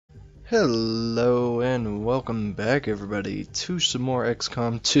Hello and welcome back everybody to some more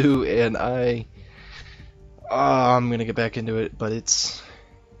XCOM 2, and I'm gonna get back into it, but it's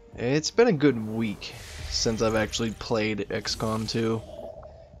been a good week since I've actually played XCOM 2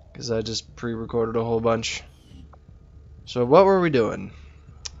 because I just pre-recorded a whole bunch. So what were we doing?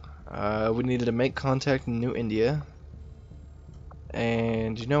 We needed to make contact in New India,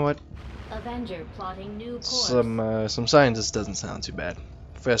 and you know what? Avenger plotting new course. Some scientist doesn't sound too bad.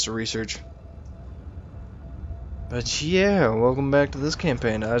 Faster research. But yeah, welcome back to this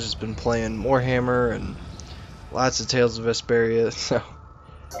campaign. I've just been playing Warhammer and lots of Tales of Vesperia, so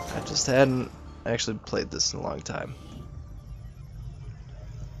I just hadn't actually played this in a long time.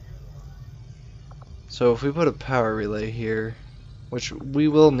 So if we put a power relay here, which we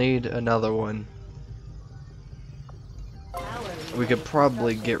will need another one, we could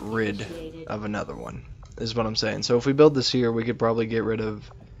probably get rid of another one, is what I'm saying. So if we build this here, we could probably get rid of,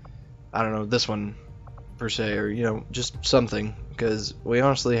 I don't know, this one per se, or you know, just something, because we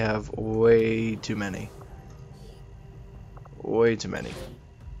honestly have way too many. Way too many.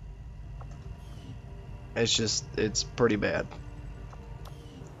 It's pretty bad.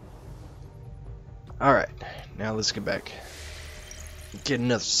 Alright, now let's get back. Get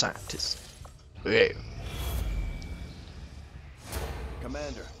another scientist. Okay.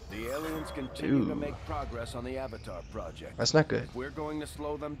 Commander, the aliens continue to make progress on the Avatar project. That's not good. If we're going to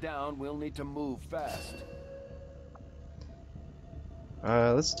slow them down, we'll need to move fast.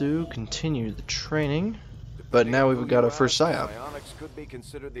 Let's continue the training. But now we've got our first PSYOP. Psionics could be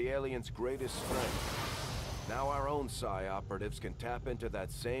considered the aliens' greatest strength. Now our own Psi operatives can tap into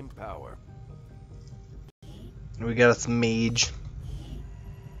that same power. We got a mage.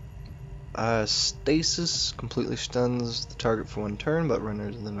 Stasis completely stuns the target for one turn, but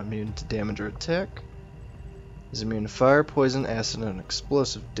renders them immune to damage or attack. Is immune to fire, poison, acid, and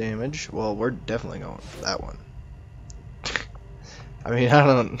explosive damage. Well, we're definitely going for that one. I mean, I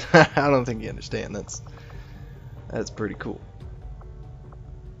don't think you understand. That's pretty cool.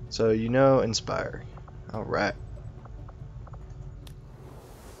 So you know, inspire. All right.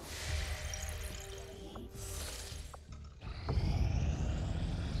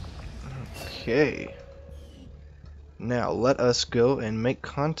 Okay. Now let us go and make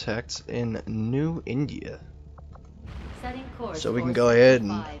contacts in New India. Setting course So we can go ahead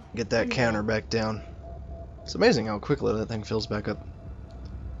and get that counter back down. It's amazing how quickly that thing fills back up.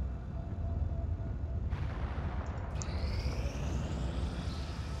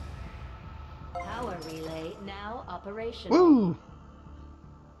 Power relay now operational. Woo!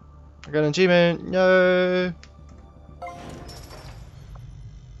 I got an achievement! Yay!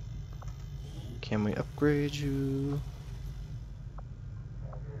 Can we upgrade you?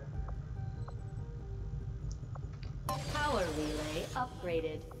 Power relay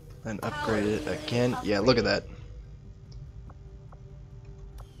upgraded. And upgrade it again. Yeah, look at that.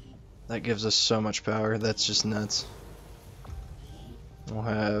 That gives us so much power. That's just nuts. We'll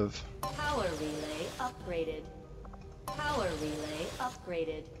have Power relay upgraded. Power relay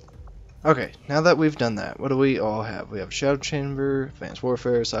upgraded. Okay, now that we've done that, what do we all have? We have a Shadow Chamber, Advanced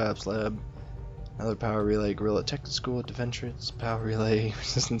Warfare, PSYOPs Lab, another Power Relay, Guerrilla Tactics School, Defense, Power Relay,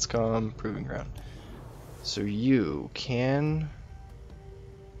 Resistance Comm, Proving Ground. So you can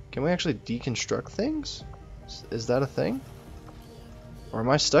we actually deconstruct things? Is that a thing? Or am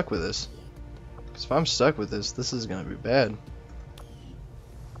I stuck with this? Because if I'm stuck with this, this is going to be bad.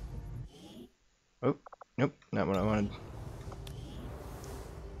 Oh, nope, not what I wanted.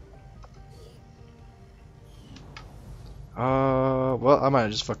 Well, I might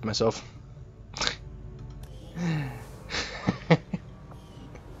have just fucked myself.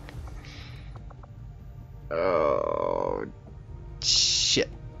 Oh, shit.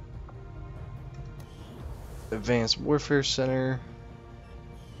 Advanced Warfare Center.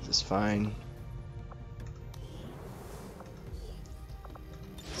 This is fine.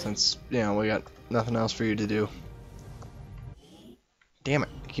 Since, you know, we got nothing else for you to do. Damn it,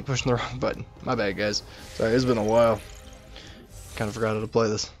 I keep pushing the wrong button. My bad, guys. Sorry, it's been a while. Kind of forgot how to play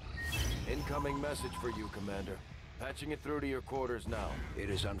this. Incoming message for you, Commander. Patching it through to your quarters now. It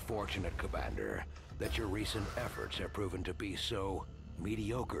is unfortunate, Commander, that your recent efforts have proven to be so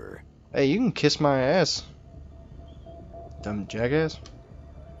mediocre. Hey, you can kiss my ass, dumb jackass.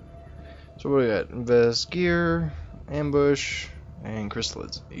 So what do we got? Invest gear, ambush, and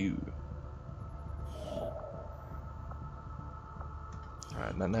chrysalids. Ew.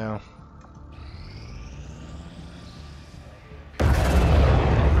 Alright, not now.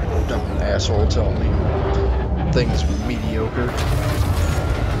 Dumb asshole telling me things mediocre.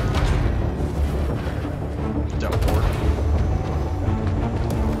 Don't work.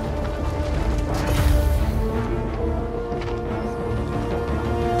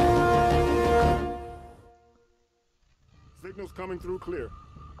 coming through clear.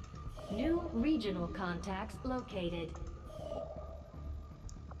 New regional contacts located.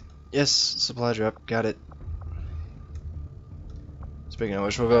 Yes, supply drop. Got it. Speaking of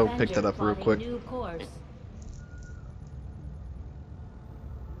which, we'll go pick that up real Plotting quick. new course.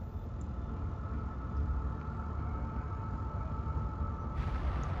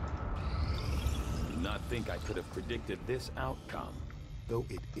 Do not think I could have predicted this outcome, though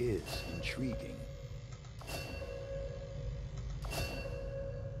it is intriguing.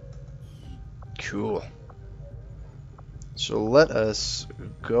 Cool. So let us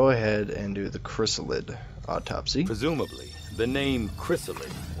go ahead and do the chrysalid autopsy. Presumably, the name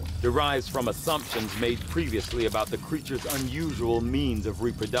chrysalid derives from assumptions made previously about the creature's unusual means of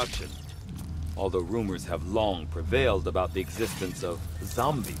reproduction. Although rumors have long prevailed about the existence of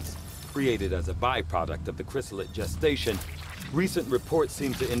zombies created as a byproduct of the chrysalid gestation, recent reports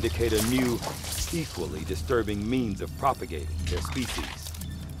seem to indicate a new, equally disturbing means of propagating their species.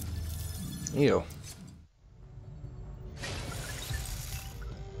 Ew.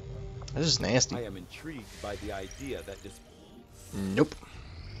 This is nasty. I am intrigued by the idea that this... Nope.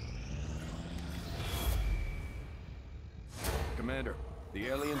 Commander, the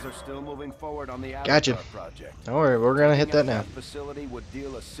aliens are still moving forward on the Gotcha. Avatar project. Don't worry, we're gonna hit Taking that out now. Facility would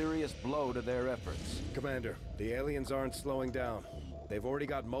deal a serious blow to their efforts. Commander, the aliens aren't slowing down. They've already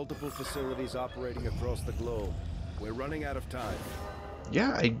got multiple facilities operating across the globe. We're running out of time.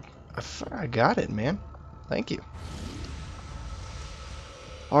 Yeah, I got it, man. Thank you.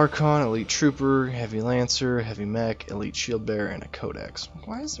 Archon, Elite Trooper, Heavy Lancer, Heavy Mech, Elite Shield Bearer, and a Codex.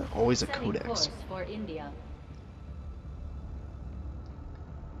 Why is there always a Setting Codex? course for India.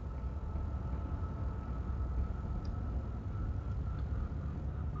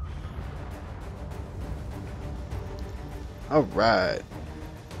 Alright.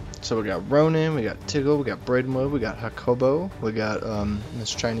 So we got Ronin, we got Tiggle, we got Bradenwood, we got Hakobo, we got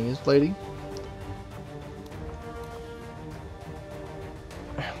this Chinese lady.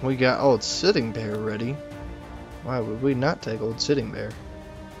 We got Old Sitting Bear ready. Why would we not take Old Sitting Bear?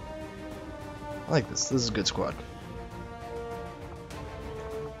 I like this. This is a good squad.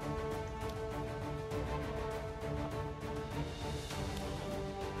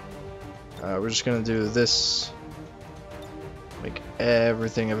 We're just gonna do this. Make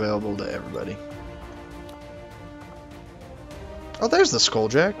everything available to everybody. Oh, there's the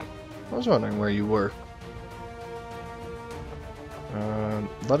Skulljack. I was wondering where you were.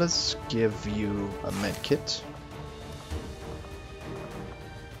 Let us give you a medkit.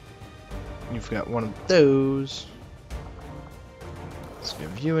 You've got one of those. Let's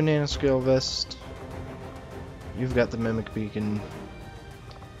give you a nanoscale vest. You've got the mimic beacon.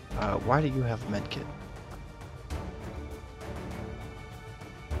 Why do you have a medkit?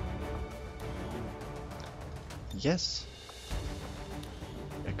 Yes.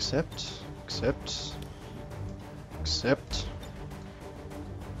 Accept.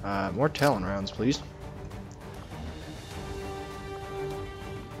 More Talon rounds, please.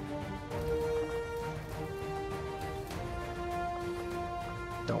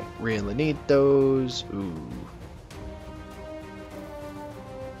 Don't really need those. Ooh.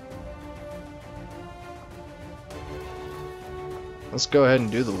 Let's go ahead and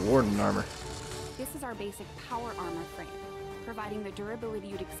do the Warden armor. This is our basic power armor frame, providing the durability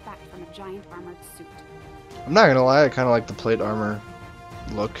you'd expect from a giant armored suit. I'm not gonna lie, I kind of like the plate armor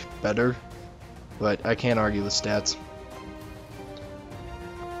look better, but I can't argue the stats.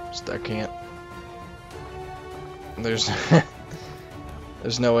 Just I can't. There's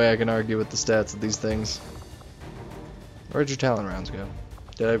there's no way I can argue with the stats of these things. Where'd your Talon rounds go?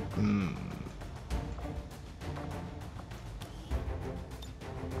 Did I?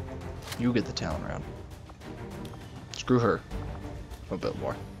 You get the Talon round. Screw her. I'll build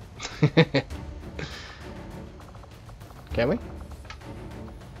more. Can we?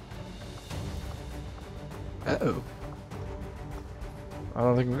 Uh-oh. I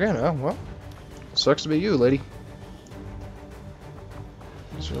don't think we can. Oh, well. Sucks to be you, lady.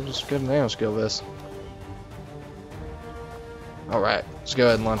 So we'll just get a nanoscale vest. Alright, let's go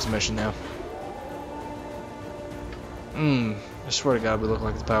ahead and launch the mission now. I swear to God, we look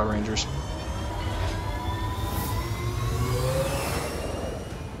like the Power Rangers.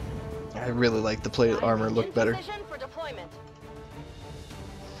 I really like the plate armor look better.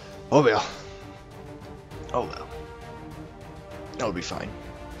 Oh well. Oh well. That'll be fine.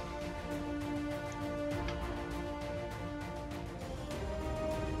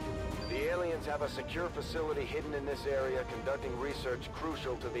 The aliens have a secure facility hidden in this area conducting research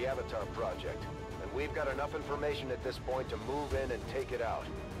crucial to the Avatar project. And we've got enough information at this point to move in and take it out.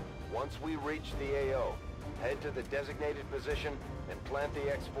 Once we reach the AO, Head to the designated position and plant the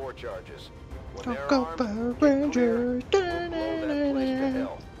X4 charges. When they're Go armed, Power get clear, Ranger. we'll blow that place to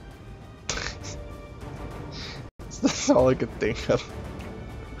hell. That's all I could think of.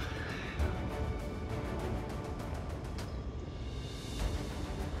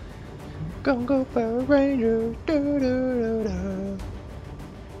 Go Power Ranger. Do, do, do, do.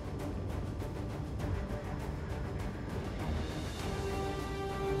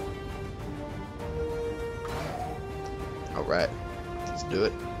 Alright, let's do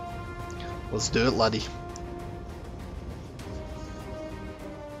it. Let's do it, laddie.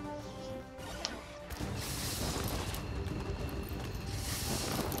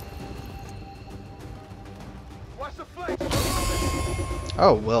 Watch the flank!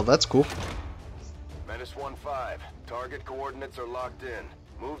 Oh, well, that's cool. Menace 1-5. Target coordinates are locked in.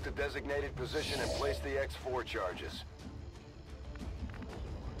 Move to designated position and place the X4 charges.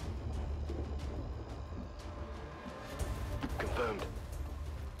 Confirmed.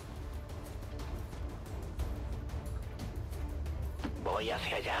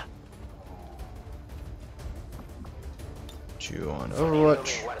 You on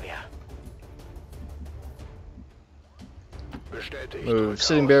Overwatch. Move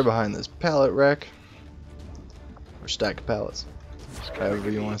Sitting Bear behind this pallet rack. Or stack of pallets. However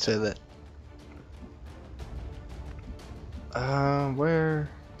you want to say that. Where?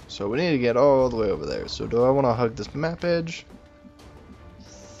 So we need to get all the way over there. So do I want to hug this map edge?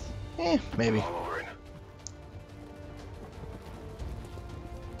 Maybe.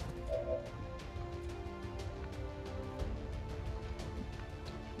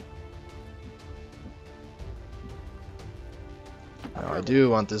 Now I do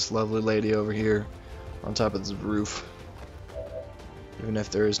want this lovely lady over here on top of this roof, even if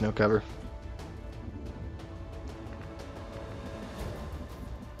there is no cover.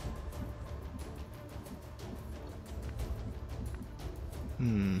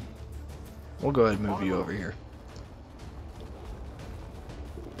 We'll go ahead and move you over here.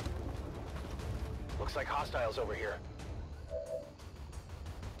 Looks like hostiles over here.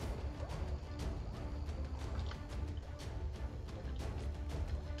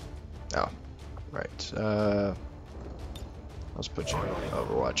 Oh, right. Let's put you in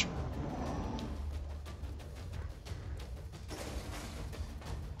Overwatch.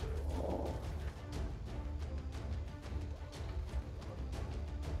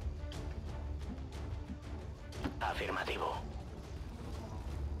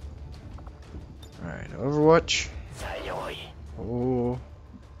 Alright, Overwatch. Oh.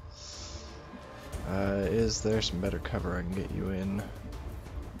 Is there some better cover I can get you in?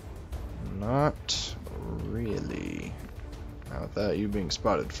 Not really. Not without you being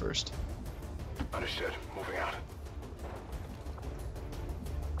spotted first. Understood. Moving out.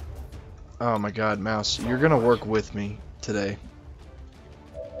 Oh my god, Mouse, you're gonna work with me today.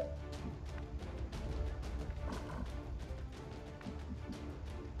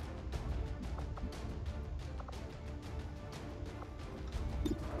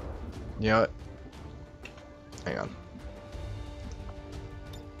 You know what? Hang on.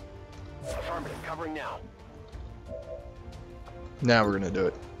 Affirmative. Covering now. Now we're gonna do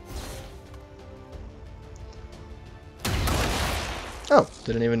it. Oh,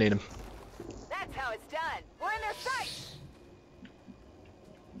 didn't even need him. That's how it's done. We're in their sight.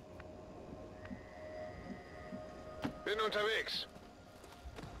 Bin unterwegs.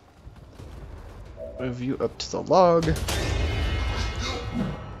 Move you up to the log.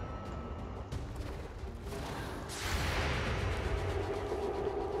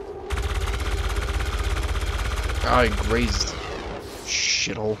 I grazed.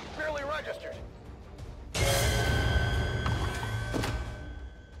 Shithole. Barely registered.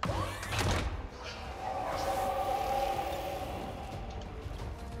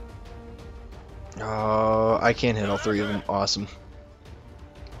 Oh, I can't hit all three of them. Awesome.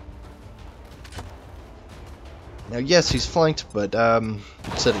 Now, yes, he's flanked, but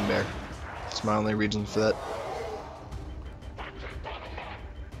Sitting Bear. That's my only reason for that.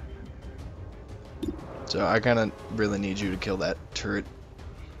 So I kind of really need you to kill that turret,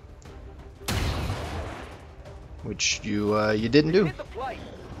 which you didn't do.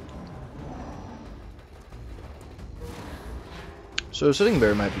 So Sitting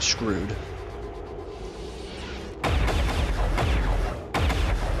Bear might be screwed.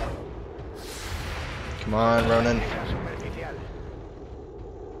 Come on, Ronin.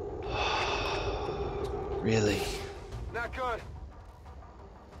 Really? Not good.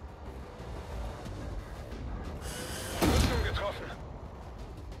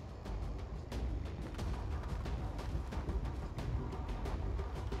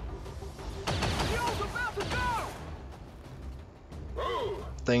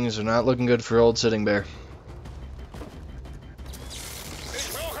 Things are not looking good for old Sitting Bear.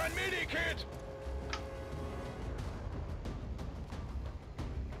 Ich brauche ein Medikit!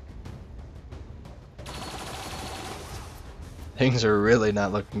 Things are really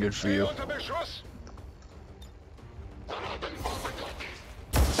not looking good for you. Unter Beschuss!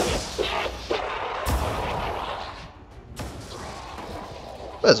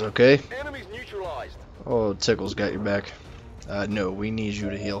 That's okay. Enemies neutralized. Oh, Tickle's got your back. No, we need you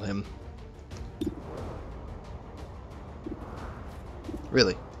to heal him.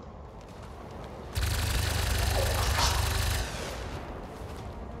 Really?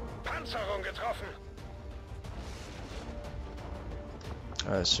 Panzerung getroffen!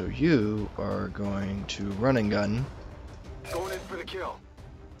 So you are going to run and gun. Going in for the kill.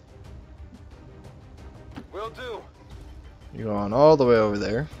 Will do. You're going all the way over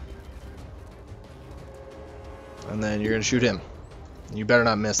there. And then you're going to shoot him. You better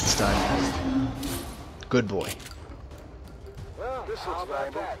not miss this time. Good boy. Well, this looks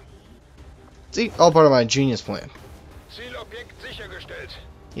valuable. See, all part of my genius plan. Zielobjekt sichergestellt.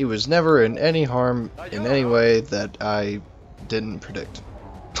 He was never in any harm in any way that I didn't predict.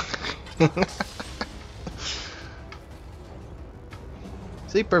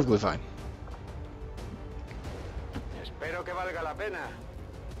 See, perfectly fine. Espero que valga la pena.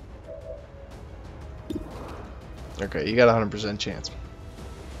 Okay, you got a 100% chance.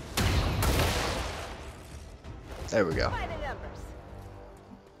 There we go. By the numbers.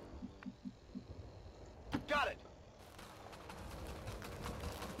 Got it.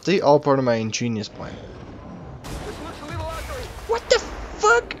 See, all part of my ingenious plan. This looks a little ugly. What the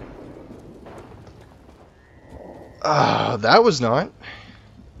fuck? Ah, that was not.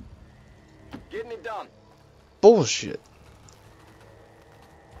 Getting it done. Bullshit.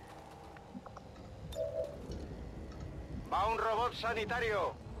 Va un robot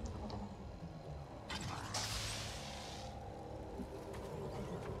sanitario.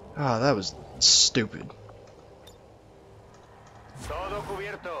 Ah, that was stupid. Todo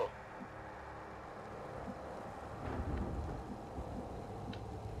cubierto.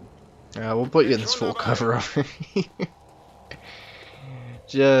 We'll put you in this full cover over here.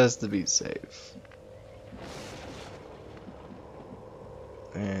 Just to be safe.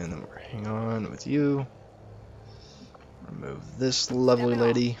 And then we're hang on with you. Remove this lovely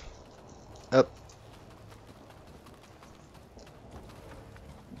lady. Up.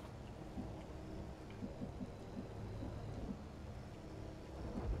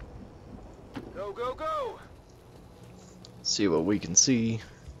 Go, go, go. See what we can see.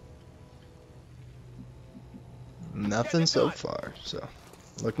 Nothing so far, so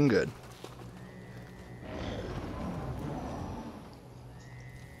looking good.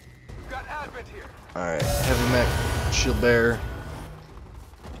 Got Advent here. Alright, Heavy Mech, Shield Bearer.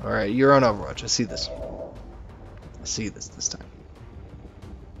 Alright, you're on Overwatch. I see this. I see this time.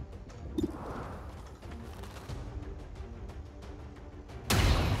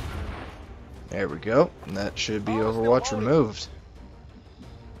 There we go. And that should be Overwatch removed.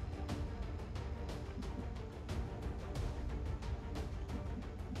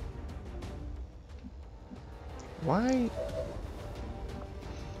 Why?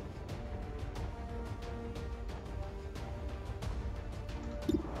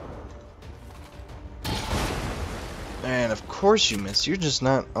 And of course you missed. You're just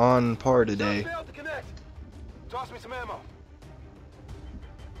not on par today. Failed to connect. Toss me some ammo.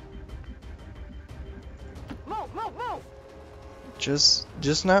 Move, move, move!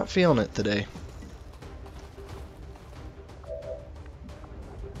 Just not feeling it today.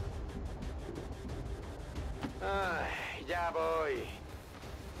 Ya voy.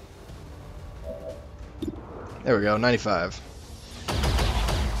 There we go, 95.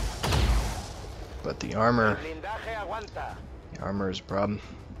 But the armor Blindaje aguanta. is a problem.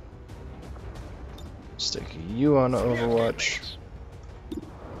 Stick you on Overwatch.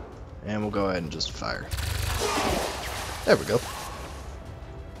 And we'll go ahead and just fire. There we go.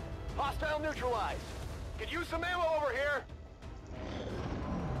 Hostile neutralized. Could use some ammo over here.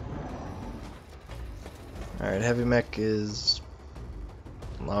 Alright, Heavy Mech is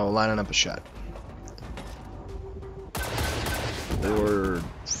lining up a shot. Or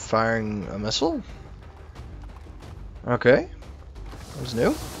firing a missile? Okay. That was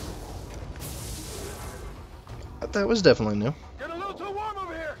new. That was definitely new. Getting a little too warm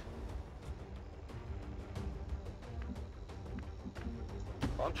over here.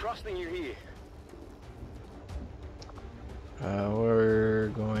 I'm trusting you here. We're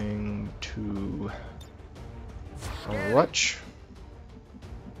going to Overwatch.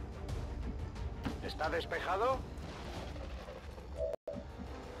 ¿Está despejado?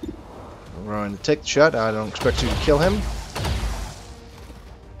 We're going to take the shot. I don't expect you to kill him.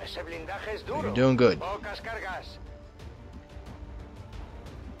 You're doing good.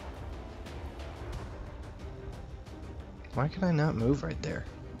 Why can I not move right there?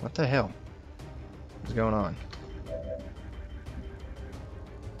 What the hell? What's going on?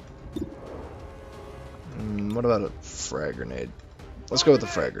 What about a frag grenade? Let's go with the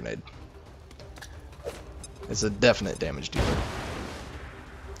frag grenade. It's a definite damage dealer.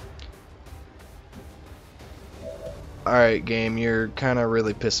 Alright, game, you're kind of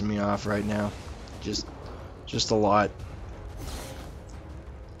really pissing me off right now. Just a lot.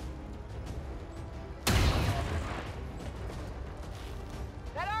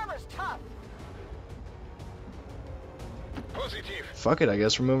 That armor's tough. Fuck it, I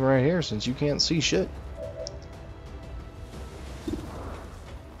guess we're moving right here since you can't see shit.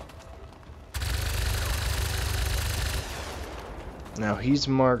 Now he's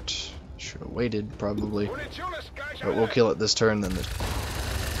marked. Should have waited probably, but we'll kill it this turn. Then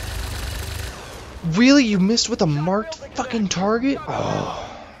really, you missed with a marked fucking target?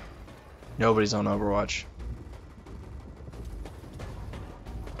 Oh, nobody's on Overwatch.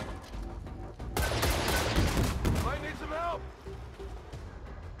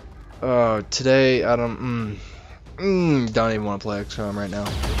 Oh, today I don't even want to play XCOM right now.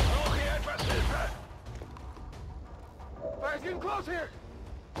 Getting close here.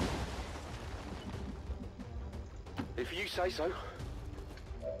 If you say so.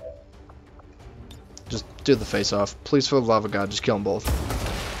 Just do the face off. Please, for the love of God, just kill them both.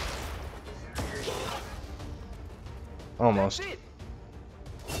 Almost.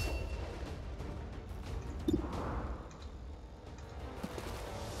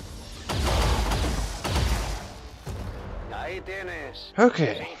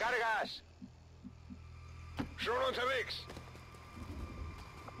 Okay.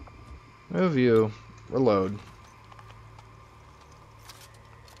 Move you. Reload.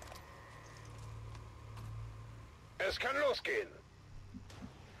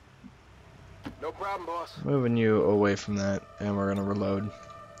 No problem, boss. Moving you away from that, and we're gonna reload.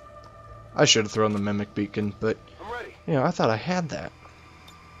 I should have thrown the mimic beacon, but I'm ready. you know, I thought I had that.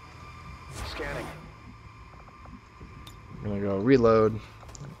 Scanning. I'm gonna go reload.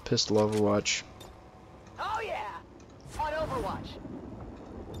 Pistol Overwatch. Oh yeah, on Overwatch.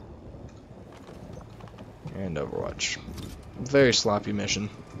 And Overwatch. Very sloppy mission.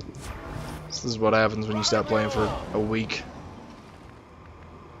 This is what happens when you stop playing for a week.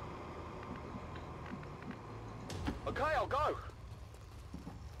 Okay, I'll go.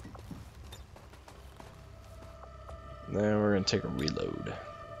 Then we're gonna take a reload.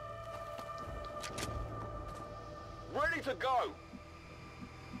 Ready to go.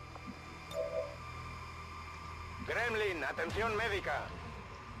 Gremlin, atención médica.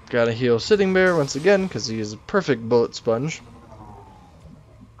 Gotta heal Sitting Bear once again, because he is a perfect bullet sponge.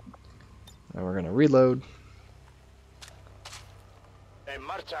 And we're gonna reload. En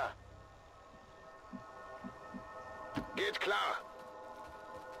marcha. Geht klar.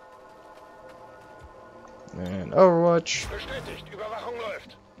 And Overwatch. Bestätigt, Überwachung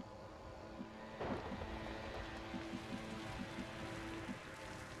läuft.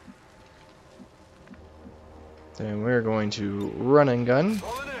 Then we're going to run and gun.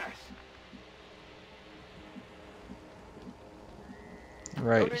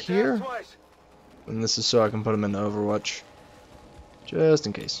 Right here. And this is so I can put him in the Overwatch. Just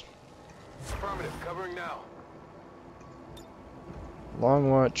in case. Affirmative, covering now.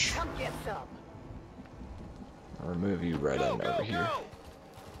 Long watch. Come get some. I'll remove you right on over here.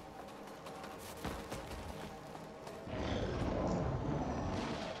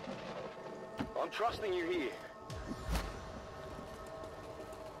 I'm trusting you here.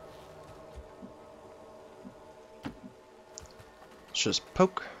 Let's just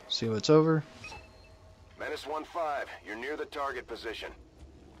poke, see what's over. Menace 1-5, you're near the target position.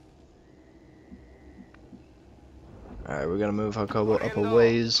 Alright, we're gonna move a couple up a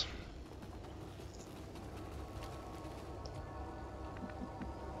ways.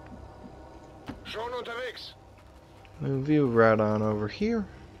 Schon unterwegs. Move you right on over here.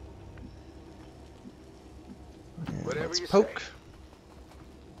 And let's poke.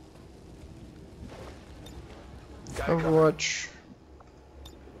 Overwatch.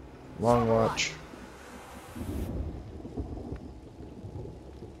 Long watch.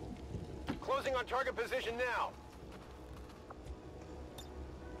 Closing on target position now.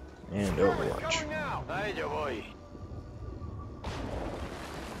 And Overwatch. Ahí yo voy.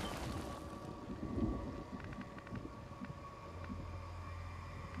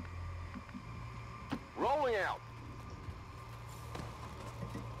 Rolling out.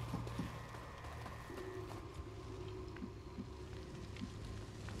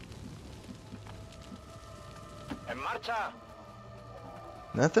 marcha.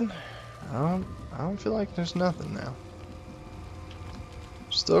 Nothing? I don't feel like there's nothing now.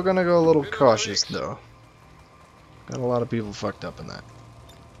 Still gonna go a little cautious though. Got a lot of people fucked up in that.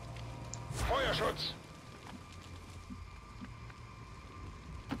 Feuerschutz.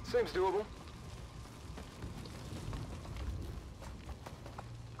 Seems doable.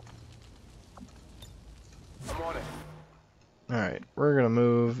 I'm on it. Alright, we're gonna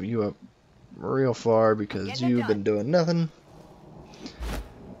move you up real far because you've been doing nothing.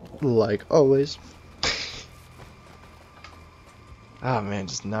 Like always. Ah man,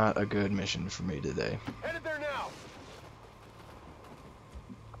 just not a good mission for me today. Headed there now.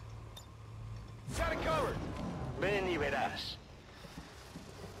 Got it covered. Ven y verás.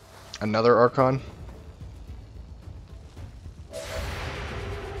 Another Archon?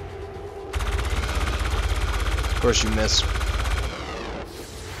 Of course you miss. It's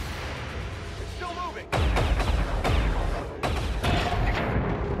still moving.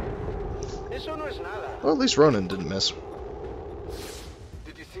 Eso no es nada. Well, at least Ronin didn't miss.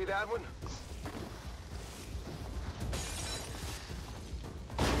 Did you see that one?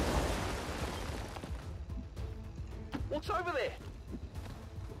 What's over there?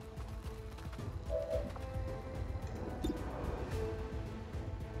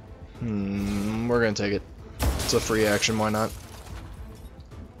 We're gonna take it. It's a free action, why not?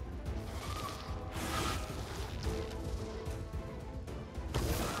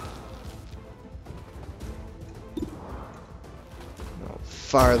 I'll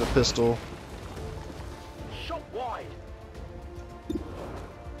fire the pistol. Shot wide.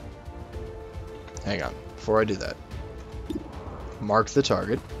 Hang on, before I do that. Mark the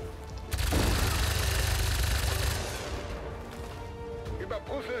target.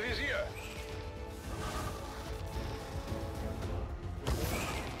 Überprüfe Visier.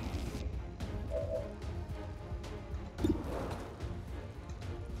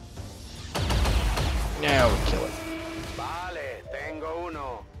 Now we kill it. Vale, tengo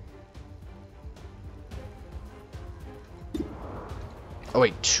uno. Oh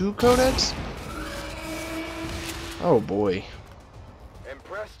wait, 2 codex? Oh boy.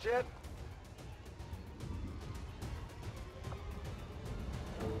 Impressed yet?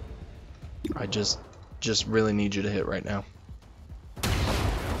 I just really need you to hit right now.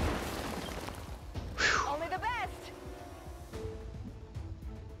 Only the best.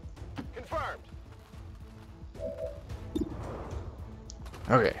 Confirmed.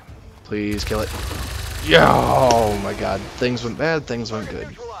 Okay, please kill it. Yeah, oh my god, things went bad, things went good.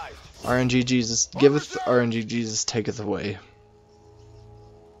 Neutralized. RNG Jesus giveth, RNG Jesus taketh away.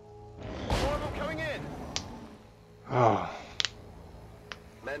 Orbital coming in. Oh,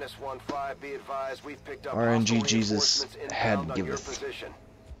 Menace 1-5, be advised, we've picked up RNG hostile Jesus reinforcements had inbound on your giveth. position.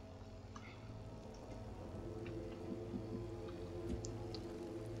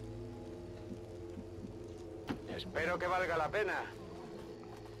 Espero que valga la pena.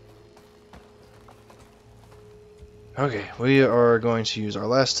 Okay, we are going to use our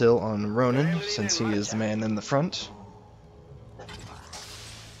last hill on Ronin, since he is the man in the front.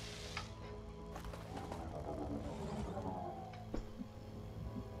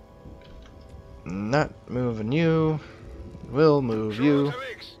 Not moving you. Will move you.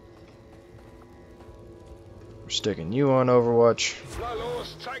 We're sticking you on Overwatch. Na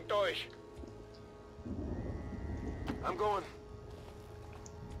los, zeigt euch. I'm going.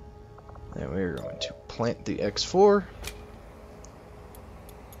 And we're going to plant the X4.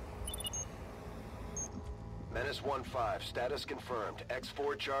 Menace 1-5, status confirmed.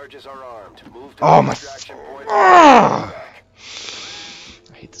 X4 charges are armed. Move to Oh the my extraction point. I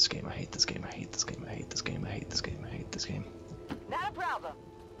hate this game, I hate this game, I hate this game, I hate this game, I hate this game, I hate this game. Not a problem.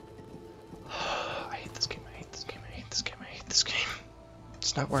 I hate this game, I hate this game, I hate this game, I hate this game.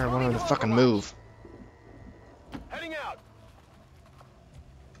 It's not where I wanted to fucking move. Heading out.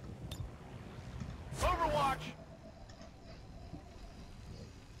 Overwatch.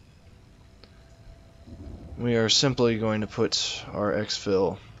 We are simply going to put our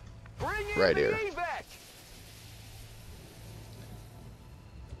exfil Bring in right the here. evac.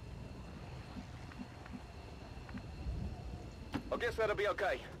 I guess that'll be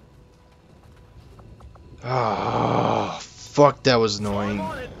okay. Oh, fuck, that was annoying. I'm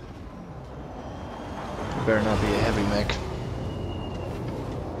on it. It better not be a heavy mech.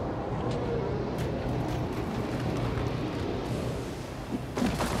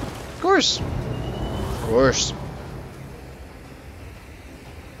 Of course. Of course.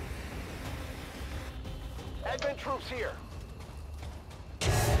 Advent troops here.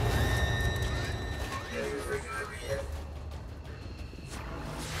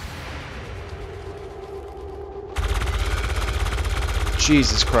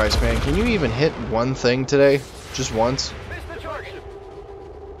 Jesus Christ, man. Can you even hit one thing today? Just once?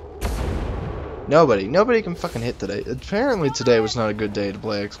 Nobody can fucking hit today. Apparently today was not a good day to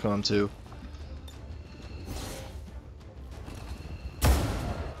play XCOM 2.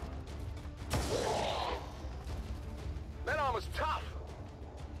 That arm was tough.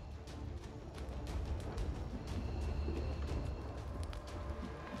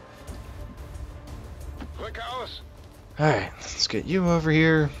 Quick house. Alright, let's get you over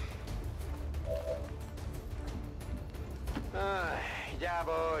here. Ya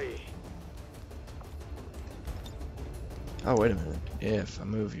voy. Oh, wait a minute. If I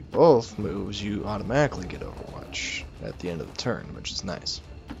move you both moves, you automatically get Overwatch at the end of the turn, which is nice.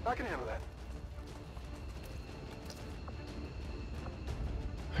 I can handle that.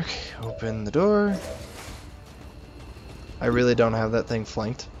 Okay, open the door. I really don't have that thing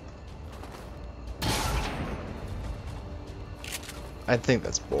flanked. I think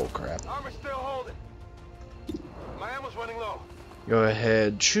that's bullcrap. Armor's still holding. My ammo's running low. Go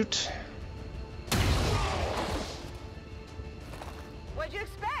ahead, shoot. What'd you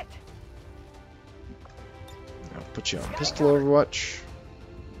expect? I'll put you on pistol Overwatch.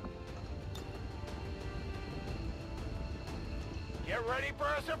 Get ready for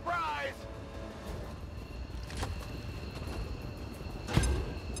a surprise.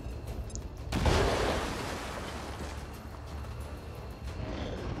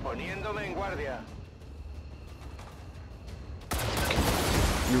 Poniéndome en guardia.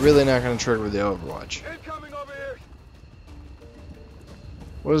 You're really not going to trigger the Overwatch. Incoming over here.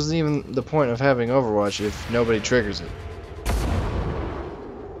 What is even the point of having Overwatch if nobody triggers it?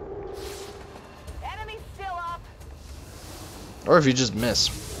 Enemy's still up. Or if you just miss.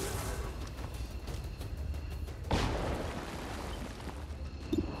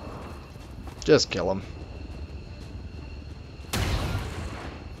 Just kill him.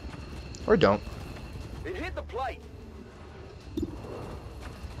 Or don't. It hit the plate.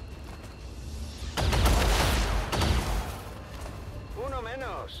 Uno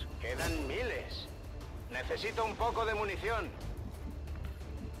menos. Quedan miles. Necesito un poco de munición.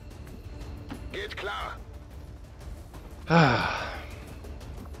 Get klar.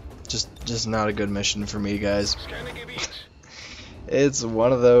 Just not a good mission for me, guys. Scanning gebiet. It's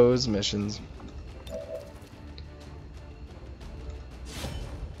one of those missions.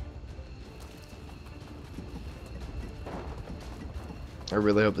 I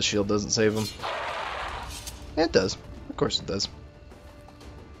really hope the shield doesn't save him. It does. Of course it does.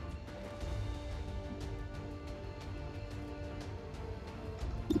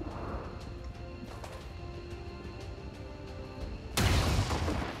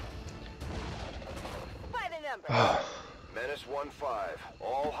 By the number. Menace 1-5.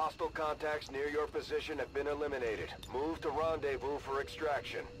 All hostile contacts near your position have been eliminated. Move to rendezvous for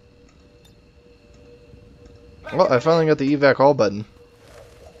extraction. Well, I finally got the evac all button.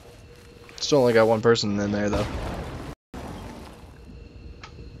 Still only got one person in there though.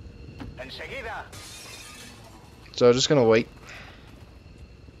 Enseguida. So I'm just gonna wait.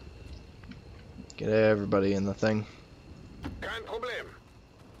 Get everybody in the thing. Kein Problem.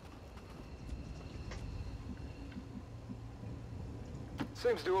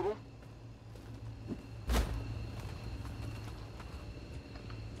 Seems doable.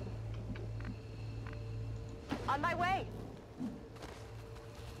 On my way.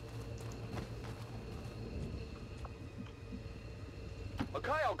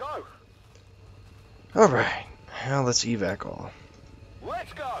 Okay, I'll go. Alright, now let's evac all.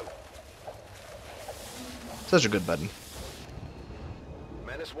 Let's go. Such a good button.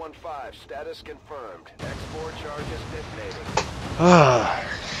 Menace 1-5. Status confirmed. X4 charges detonating.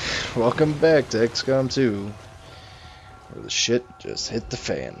 Welcome back to XCOM 2. Where the shit just hit the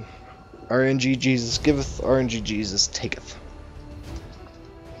fan. RNG Jesus giveth, RNG Jesus taketh.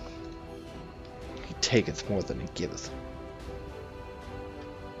 He taketh more than he giveth.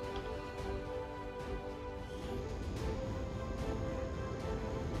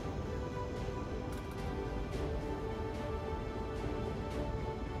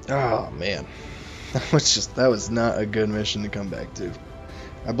 Oh man, that was not a good mission to come back to.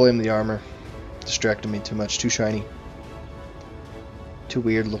 I blame the armor. Distracted me too much, too shiny. Too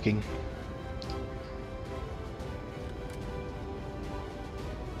weird looking.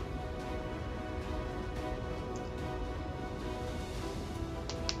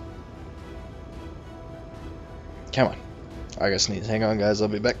 Come on. I gotta sneeze. Hang on guys, I'll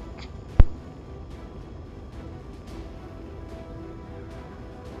be back.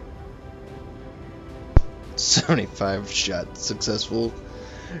 .75 shot successful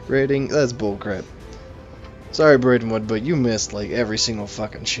rating. That's bullcrap. Sorry, Bradenwood, but you missed like every single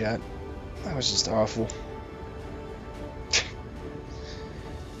fucking shot. That was just awful.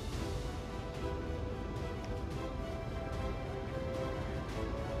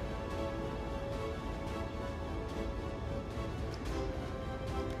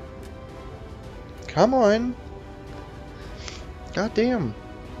 Come on. God damn.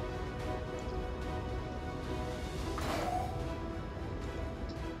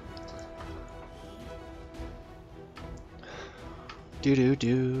 Do do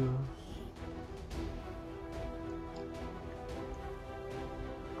do.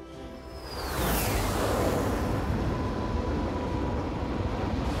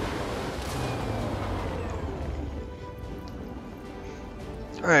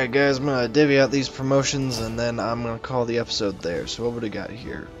 Alright guys, I'm gonna divvy out these promotions and then I'm gonna call the episode there. So what would I got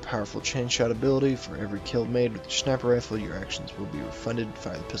here? Powerful chain shot ability. For every kill made with your sniper rifle, your actions will be refunded.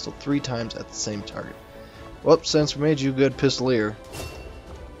 Fire the pistol 3 times at the same target. Well, since we made you a good pistolier,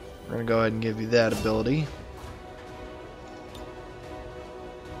 we're gonna go ahead and give you that ability.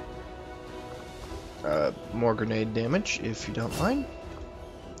 More grenade damage, if you don't mind.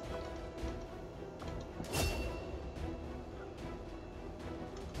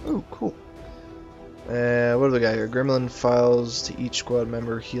 Ooh, cool. What do we got here? Gremlin files to each squad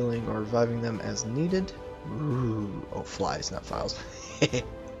member, healing or reviving them as needed. Ooh, oh, flies, not files.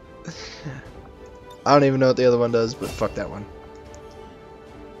 I don't even know what the other one does, but fuck that one.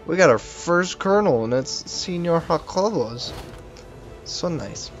 We got our first colonel, and that's Senor Jacobo's. So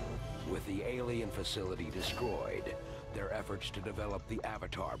nice. With the alien facility destroyed, their efforts to develop the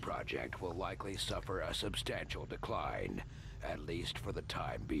Avatar project will likely suffer a substantial decline, at least for the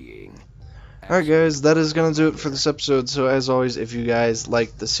time being. Alright guys, that is going to do it for this episode. So as always, if you guys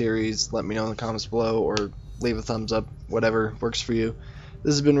like the series, let me know in the comments below, or leave a thumbs up, whatever works for you.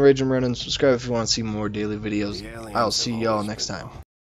 This has been Ronin. Subscribe if you want to see more daily videos. I'll see y'all next time.